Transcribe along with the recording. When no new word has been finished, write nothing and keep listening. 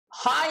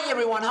Hi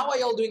everyone, how are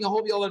y'all doing? I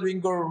hope y'all are doing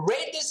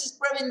great. This is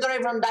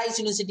Pravindra from DijsU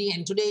University,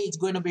 and today it's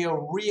going to be a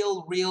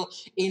real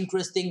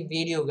interesting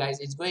video, guys.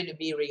 It's going to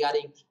be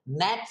regarding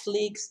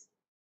Netflix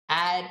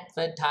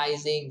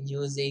advertising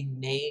using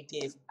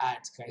native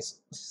ads, guys.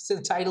 So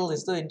the title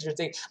is so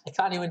interesting, I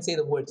can't even say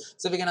the word.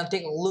 So we're gonna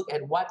take a look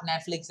at what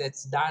Netflix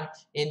has done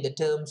in the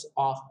terms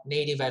of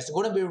native ads. It's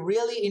gonna be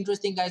really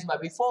interesting, guys.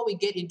 But before we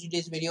get into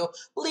this video,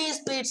 please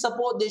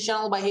support this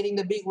channel by hitting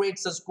the big red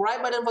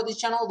subscribe button for this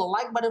channel, the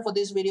like button for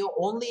this video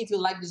only if you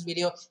like this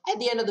video, at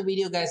the end of the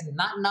video, guys,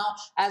 not now,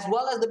 as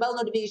well as the bell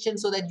notification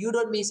so that you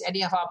don't miss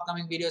any of our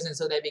upcoming videos and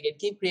so that we can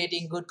keep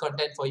creating good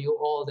content for you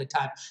all the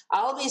time.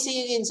 I'll be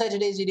seeing you inside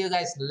today's video,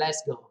 guys.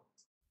 Let's go.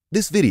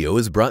 This video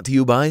is brought to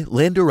you by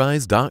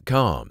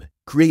Landerize.com.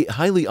 Create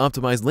highly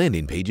optimized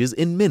landing pages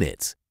in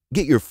minutes.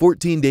 Get your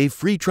 14-day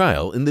free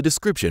trial in the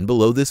description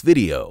below this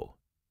video.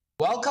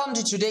 Welcome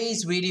to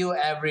today's video,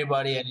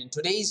 everybody, and in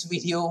today's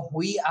video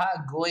we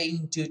are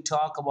going to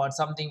talk about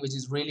something which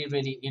is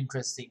really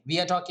interesting. We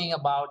are talking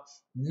about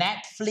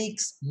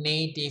Netflix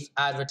native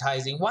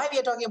advertising. Why we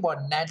are talking about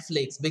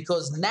Netflix?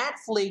 Because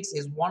Netflix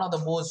is one of the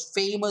most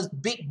famous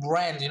big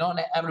brands. You know,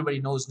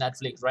 everybody knows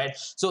Netflix, right?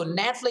 So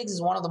Netflix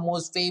is one of the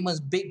most famous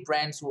big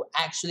brands who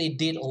actually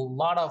did a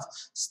lot of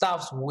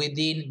stuff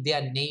within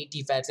their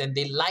native ads, and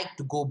they like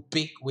to go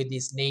big with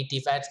these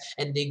native ads,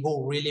 and they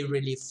go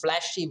really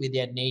flashy with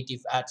their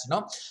native ads, you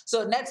know.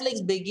 So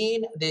Netflix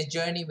began their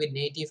journey with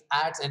native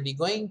ads, and we're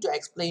going to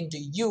explain to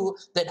you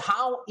that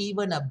how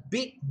even a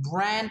big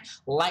brand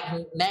like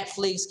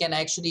Netflix can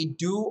actually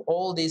do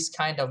all these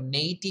kind of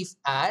native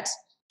ads.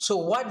 So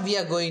what we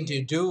are going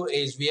to do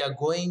is we are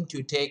going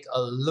to take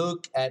a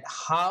look at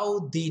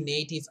how the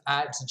native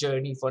ads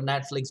journey for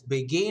Netflix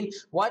began,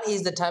 what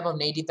is the type of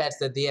native ads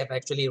that they have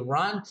actually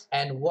run,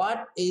 and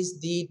what is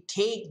the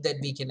take that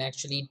we can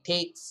actually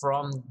take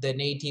from the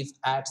native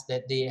ads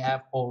that they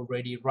have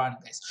already run,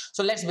 guys.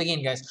 So let's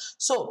begin, guys.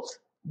 So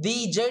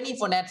the journey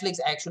for Netflix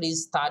actually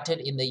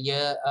started in the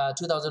year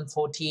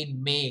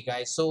 2014 May,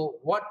 guys. So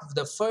what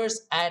the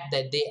first ad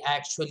that they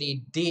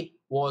actually did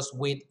was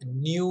with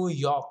New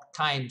York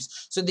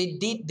Times. So they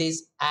did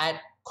this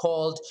ad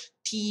called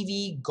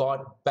TV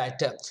got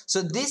better.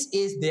 So this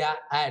is their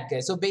ad,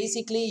 guys. So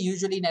basically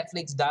usually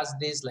Netflix does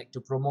this like to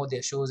promote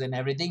their shows and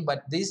everything,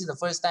 but this is the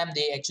first time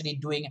they actually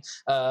doing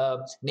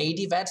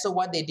native ad. So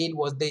what they did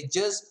was they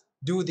just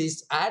do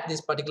this ad,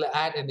 this particular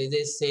ad, and they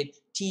just said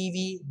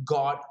TV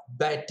got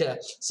better.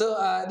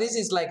 So this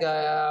is like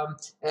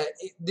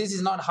this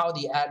is not how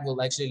the ad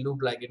will actually look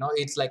like, you know.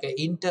 It's like an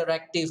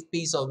interactive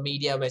piece of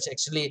media which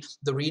actually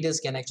the readers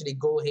can actually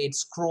go ahead,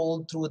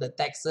 scroll through the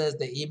texts,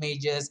 the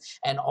images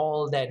and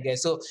all that,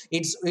 guys. So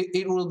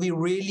it will be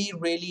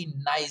really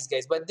nice,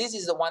 guys. But this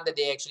is the one that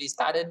they actually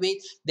started with.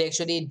 They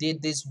actually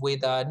did this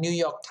with New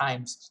York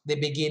Times. They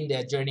begin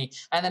their journey,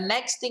 and the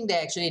next thing they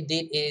actually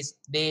did is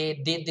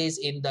they did this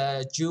in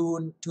the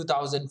June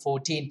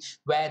 2014,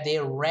 where they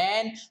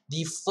ran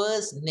the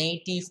first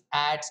native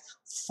ads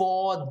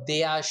for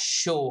their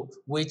show,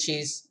 which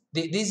is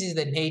this is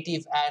the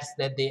native ads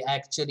that they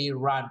actually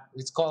run.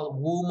 It's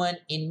called Woman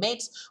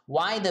Inmates,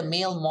 Why the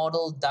Male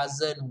Model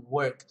Doesn't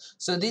Work.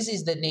 So this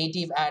is the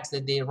native ads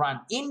that they run.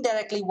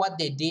 Indirectly, what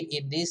they did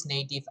in these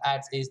native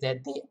ads is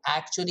that they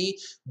actually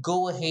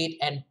go ahead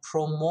and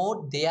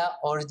promote their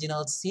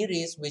original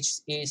series, which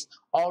is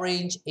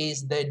Orange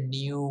is the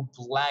New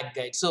Black,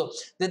 guys. So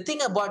the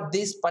thing about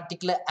this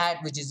particular ad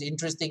which is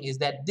interesting is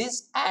that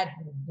this ad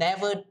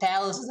never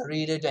tells the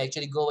reader to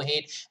actually go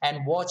ahead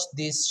and watch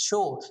this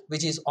show,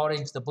 which is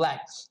Orange the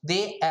Black.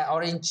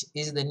 Orange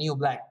is the New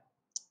Black,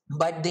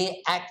 but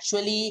they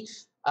actually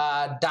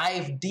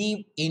dive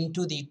deep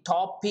into the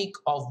topic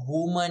of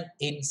women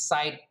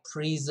inside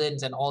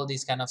prisons and all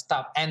this kind of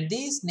stuff. And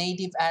these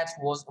native ads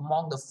was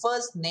among the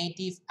first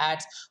native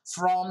ads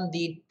from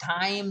the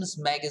Times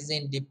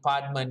Magazine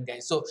department,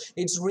 guys. So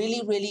it's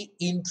really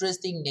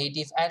interesting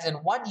native ads, and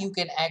what you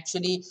can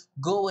actually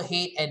go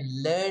ahead and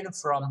learn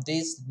from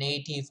this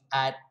native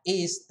ad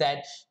is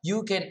that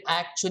you can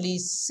actually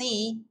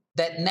see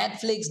that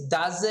Netflix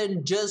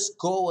doesn't just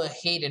go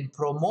ahead and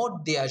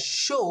promote their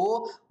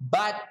show,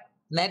 but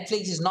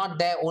Netflix is not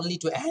there only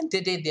to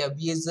entertain their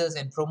users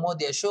and promote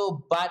their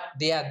show, but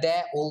they are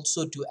there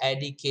also to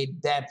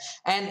educate them.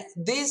 And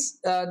this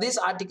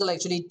article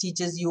actually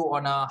teaches you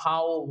on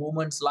how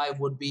women's life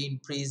would be in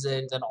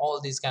prisons and all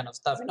this kind of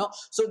stuff, you know.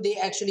 So they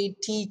actually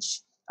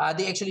teach.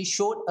 They actually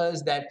showed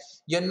us that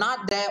you're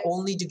not there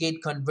only to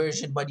get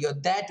conversion, but you're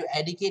there to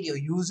educate your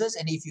users.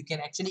 And if you can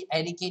actually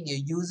educate your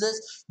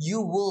users, you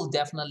will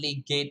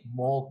definitely get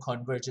more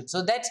conversion.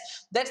 So that's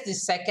the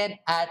second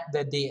ad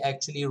that they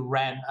actually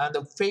ran.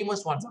 The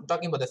famous ones, I'm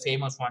talking about the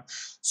famous one.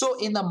 So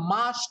in the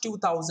March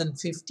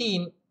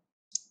 2015,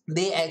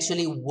 they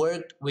actually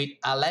worked with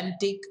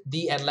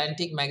the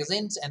Atlantic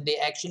magazines, and they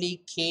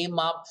actually came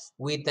up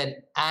with an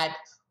ad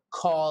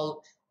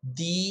called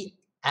the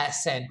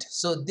Ascent.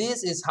 So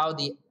this is how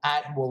the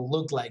ad will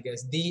look like,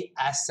 as the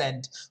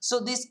Ascent. So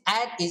this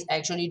ad is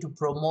actually to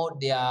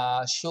promote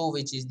their show,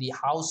 which is the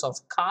House of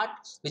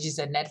Cards, which is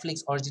a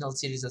Netflix original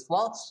series as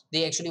well.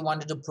 They actually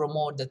wanted to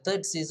promote the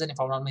third season, if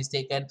I'm not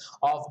mistaken,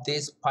 of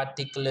this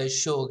particular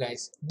show,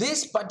 guys.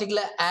 This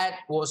particular ad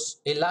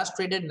was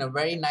illustrated in a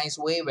very nice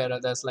way, where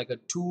there's like a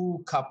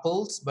two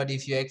couples. But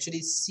if you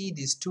actually see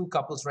these two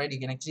couples, right, you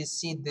can actually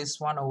see this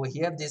one over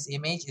here. This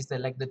image is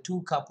that like the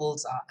two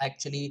couples are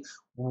actually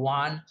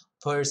one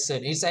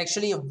person. It's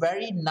actually a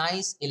very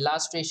nice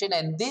illustration,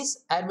 and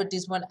this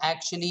advertisement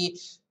actually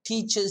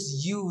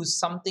teaches you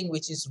something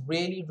which is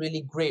really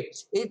really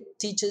great. It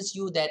teaches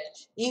you that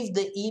if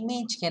the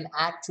image can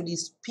actually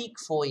speak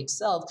for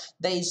itself,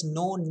 there is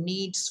no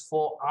needs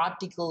for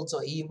articles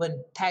or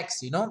even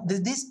text.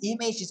 This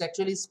image is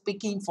actually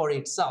speaking for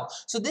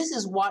itself. So this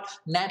is what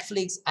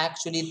Netflix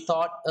actually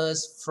taught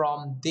us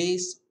from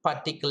this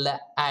particular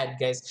ad,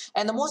 guys.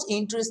 And the most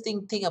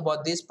interesting thing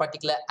about this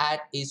particular ad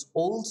is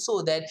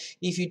also that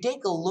if you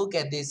take a look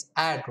at this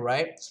ad,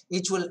 right,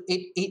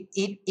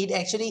 it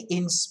actually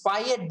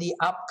inspired the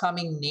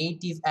upcoming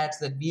native ads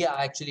that we are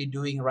actually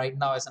doing right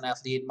now as an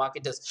affiliate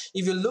marketers.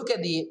 If you look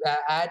at the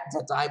ad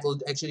that I will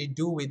actually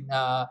do with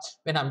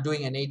when I'm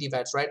doing a native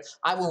ads, right,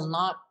 I will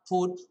not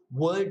put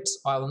words,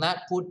 or I will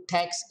not put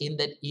text in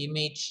that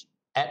image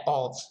at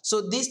all.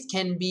 So this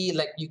can be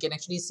like, you can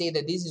actually say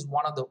that this is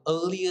one of the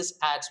earliest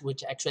ads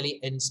which actually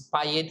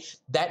inspired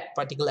that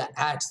particular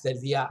ads that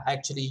we are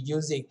actually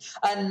using.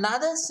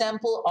 Another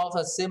sample of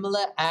a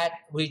similar ad,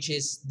 which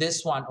is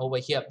this one over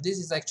here. This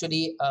is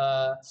actually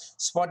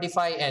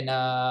Spotify and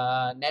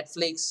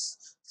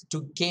Netflix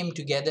came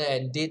together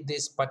and did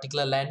this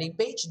particular landing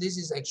page. This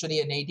is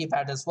actually a native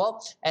ad as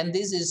well, and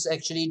this is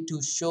actually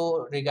to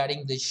show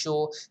regarding the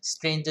show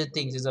Stranger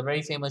Things. It's a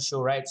very famous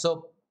show, right?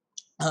 So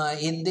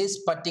in this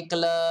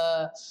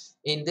particular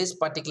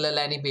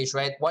landing page,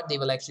 right, what they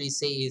will actually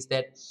say is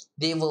that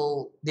they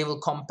will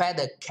compare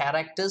the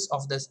characters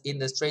of this in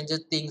the Stranger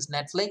Things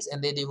Netflix,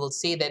 and then they will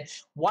say that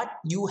what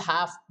you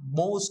have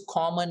most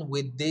common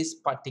with this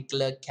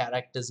particular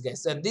characters,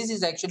 guys. And this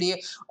is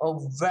actually a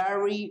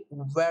very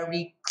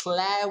very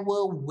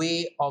clever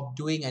way of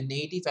doing a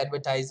native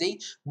advertising,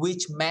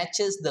 which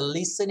matches the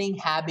listening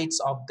habits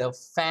of the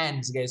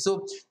fans, guys.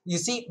 So you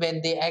see,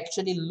 when they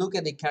actually look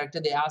at the character,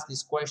 they ask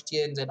these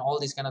questions and all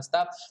this kind of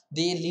stuff.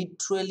 They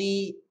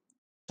literally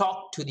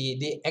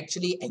they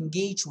actually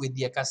engage with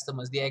their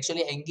customers, they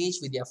actually engage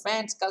with their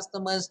fans,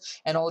 customers,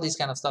 and all this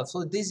kind of stuff.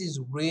 So this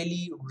is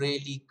really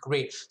really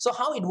great. So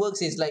how it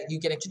works is like, you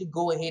can actually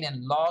go ahead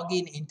and log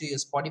in into your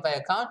Spotify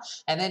account,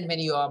 and then when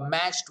you are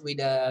matched with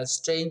a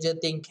Stranger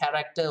Thing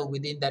character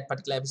within that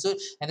particular episode,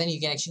 and then you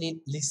can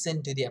actually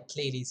listen to their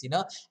playlist,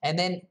 and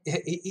then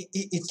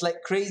it's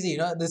like crazy,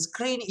 the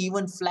screen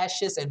even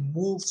flashes and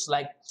moves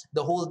like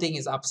the whole thing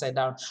is upside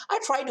down. I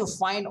try to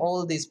find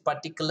all these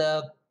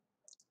particular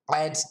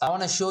ads. I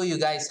want to show you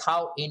guys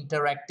how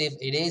interactive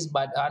it is,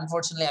 but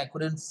unfortunately I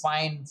couldn't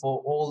find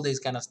for all this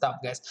kind of stuff,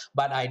 guys.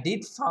 But I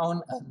did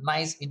found a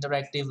nice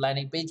interactive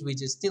landing page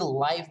which is still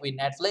live with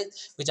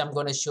Netflix, which I'm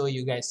going to show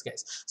you guys.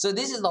 So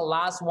this is the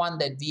last one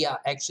that we are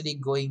actually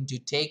going to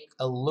take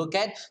a look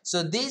at.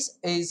 So this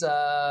is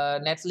a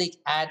Netflix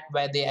ad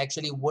where they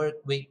actually work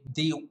with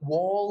the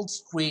Wall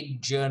Street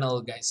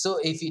Journal, guys. So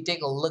if you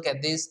take a look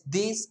at this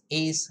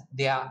is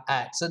their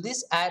ad. So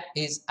this ad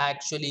is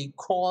actually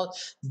called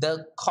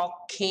the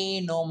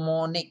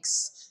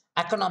cocainomonics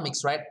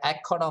economics, right?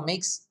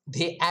 Economics,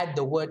 they add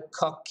the word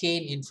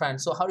cocaine in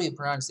front. So how do you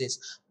pronounce this?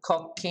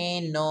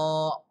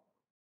 Cocainomics,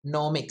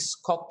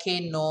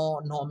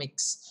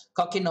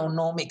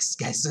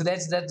 guys. So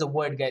that's the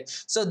word,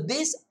 guys. So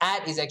this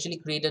ad is actually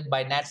created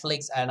by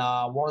Netflix and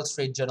Wall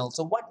Street Journal.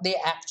 So what they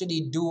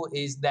actually do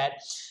is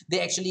that they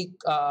actually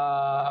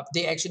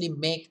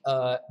make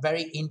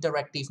very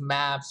interactive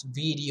maps,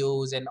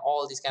 videos, and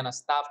all this kind of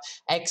stuff,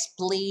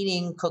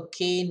 explaining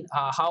cocaine,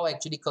 how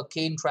actually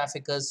cocaine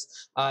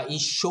traffickers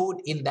is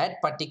showed in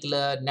that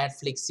particular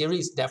Netflix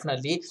series.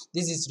 Definitely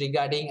this is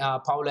regarding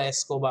Pablo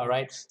Escobar,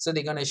 right? So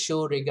they're gonna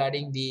show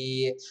regarding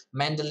the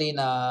Mandolin,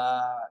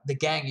 the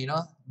gang,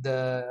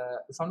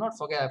 if I'm not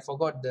forget, I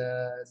forgot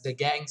the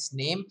gang's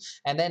name.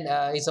 And then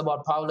it's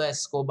about Pablo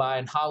Escobar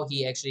and how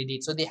he actually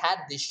did. So they had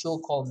this show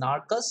called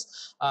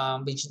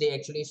which they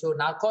actually show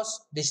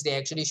which they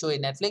actually show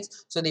in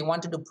Netflix. So they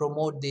wanted to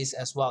promote this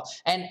as well.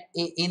 And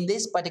in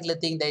this particular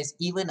thing, there's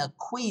even a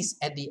quiz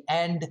at the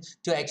end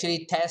to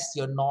actually test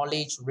your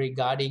knowledge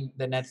regarding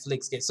the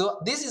Netflix case. So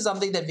this is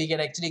something that we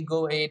can actually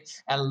go ahead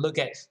and look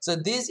at. So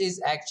this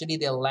is actually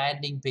the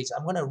landing page.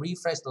 I'm going to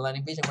refresh the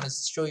landing page. I'm going to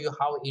show you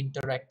how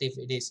interactive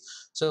it is.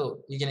 So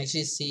you can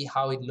actually see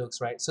how it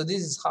looks, right? So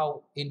this is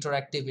how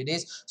interactive it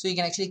is. So you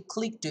can actually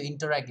click to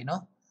interact,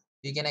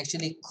 you can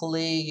actually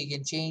click, you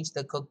can change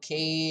the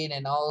cocaine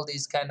and all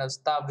this kind of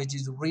stuff, which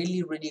is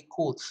really really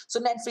cool. So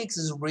Netflix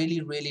is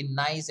really really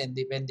nice, and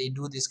when they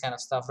do this kind of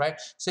stuff, right?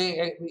 So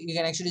you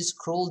can actually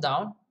scroll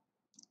down.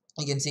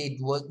 You can see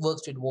it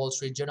works with Wall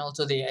Street Journal.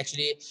 So they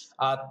actually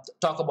uh,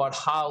 talk about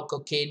how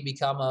cocaine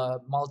become a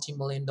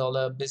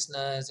multi-million-dollar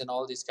business and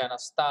all this kind of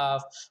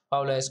stuff.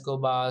 Pablo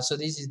Escobar. So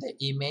this is the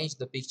image,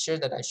 the picture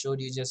that I showed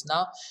you just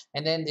now,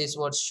 and then this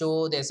what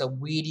show. There's a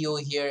video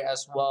here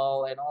as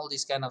well, and all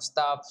this kind of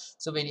stuff.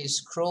 So when you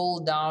scroll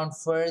down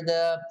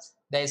further,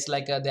 there's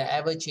like the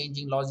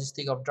ever-changing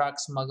logistic of drug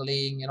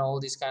smuggling and all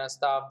this kind of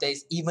stuff.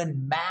 There's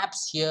even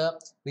maps here,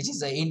 which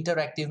is an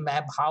interactive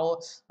map,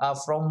 how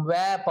from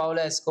where Pablo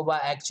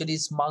Escobar actually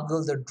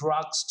smuggled the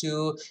drugs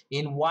to,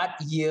 in what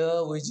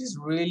year, which is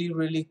really,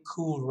 really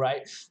cool,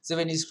 right? So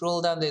when you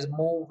scroll down, there's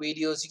more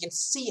videos. You can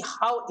see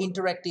how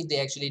interactive they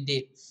actually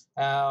did.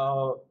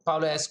 Pablo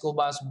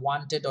Escobar's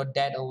wanted or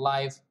dead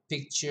alive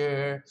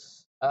picture.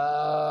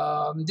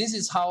 This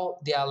is how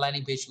their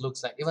landing page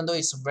looks like. Even though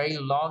it's very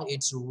long,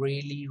 it's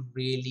really,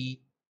 really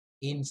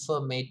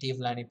informative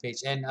landing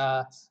page. And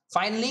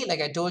finally, like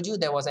I told you,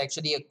 there was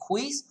actually a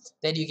quiz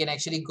that you can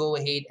actually go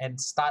ahead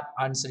and start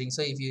answering.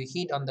 So if you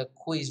hit on the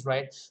quiz,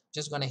 right,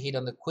 just gonna hit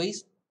on the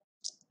quiz.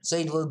 So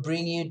it will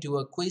bring you to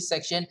a quiz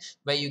section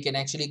where you can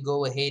actually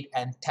go ahead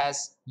and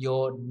test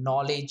your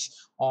knowledge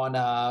on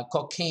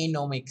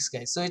cocainomics,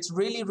 guys. So it's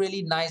really,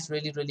 really nice,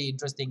 really, really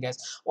interesting, guys.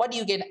 What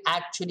you can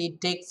actually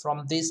take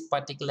from this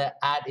particular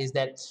ad is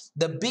that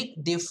the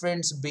big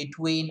difference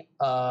between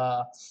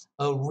a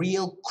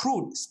real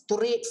crude,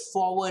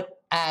 straightforward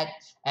ad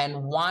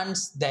and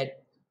ones that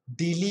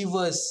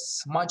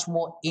delivers much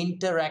more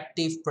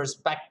interactive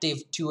perspective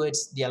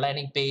towards their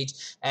landing page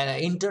and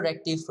an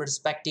interactive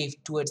perspective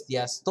towards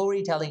their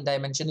storytelling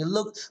dimension. You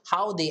look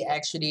how they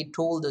actually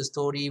told the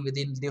story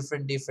within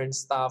different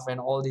stuff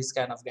and all these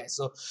kind of guys.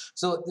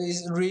 So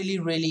this is really,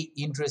 really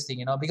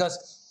interesting,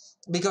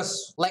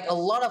 because like a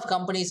lot of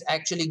companies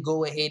actually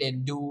go ahead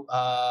and do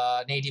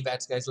native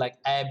ads, guys, like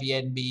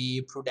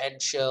Airbnb,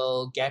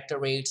 Prudential,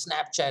 Gatorade,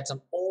 Snapchat, and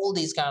all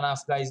these kind of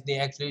guys, they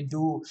actually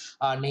do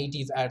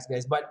native ads,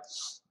 guys. But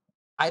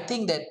I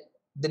think that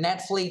the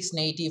Netflix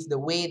native, the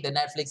way the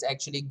Netflix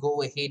actually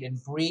go ahead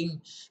and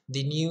bring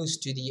the news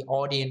to the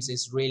audience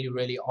is really,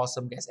 really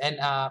awesome, guys. And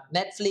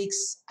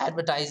Netflix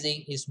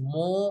advertising is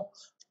more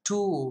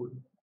to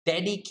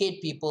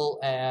dedicate people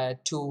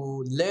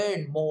to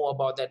learn more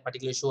about that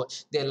particular show.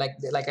 They're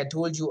like I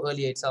told you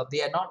earlier itself,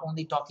 they are not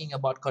only talking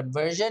about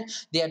conversion,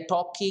 they are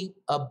talking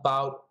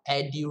about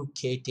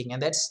educating,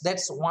 and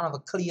that's one of the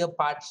clear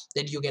part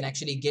that you can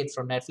actually get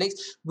from Netflix,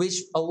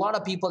 which a lot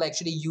of people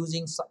actually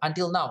using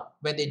until now.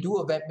 When they do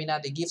a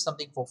webinar, they give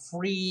something for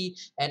free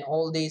and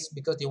all this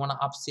because they want to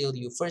upsell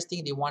you. First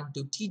thing, they want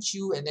to teach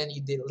you, and then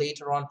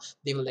later on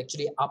they will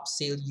actually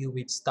upsell you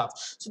with stuff.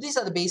 So these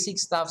are the basic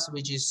stuffs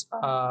which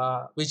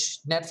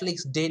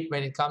Netflix did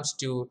when it comes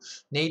to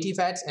native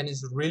ads, and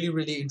it's really,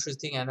 really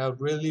interesting, and I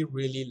really,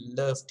 really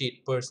loved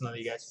it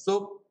personally, guys.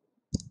 So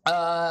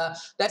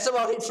that's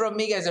about it from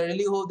me, guys. I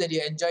really hope that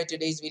you enjoyed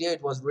today's video.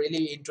 It was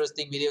really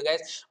interesting video,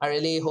 guys. I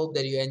really hope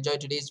that you enjoyed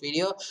today's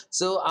video.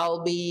 So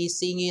I'll be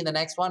seeing you in the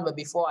next one. But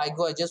before I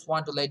go, I just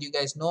want to let you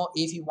guys know,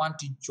 if you want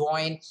to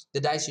join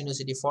the DijsU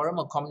University Forum,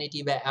 a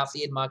community where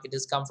affiliate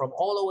marketers come from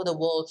all over the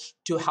world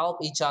to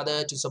help each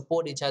other, to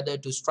support each other,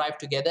 to strive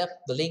together,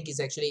 the link is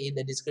actually in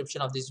the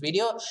description of this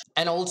video.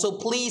 And also,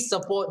 please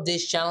support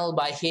this channel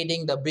by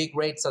hitting the big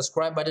red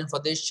subscribe button for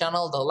this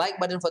channel, the like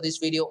button for this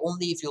video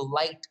only if you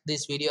liked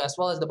this video, as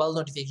well as the bell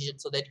notification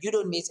so that you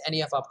don't miss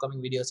any of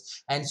upcoming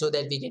videos, and so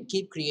that we can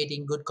keep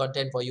creating good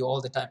content for you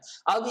all the time.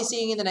 I'll be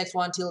seeing you in the next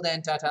one. Till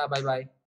then, tata, bye bye.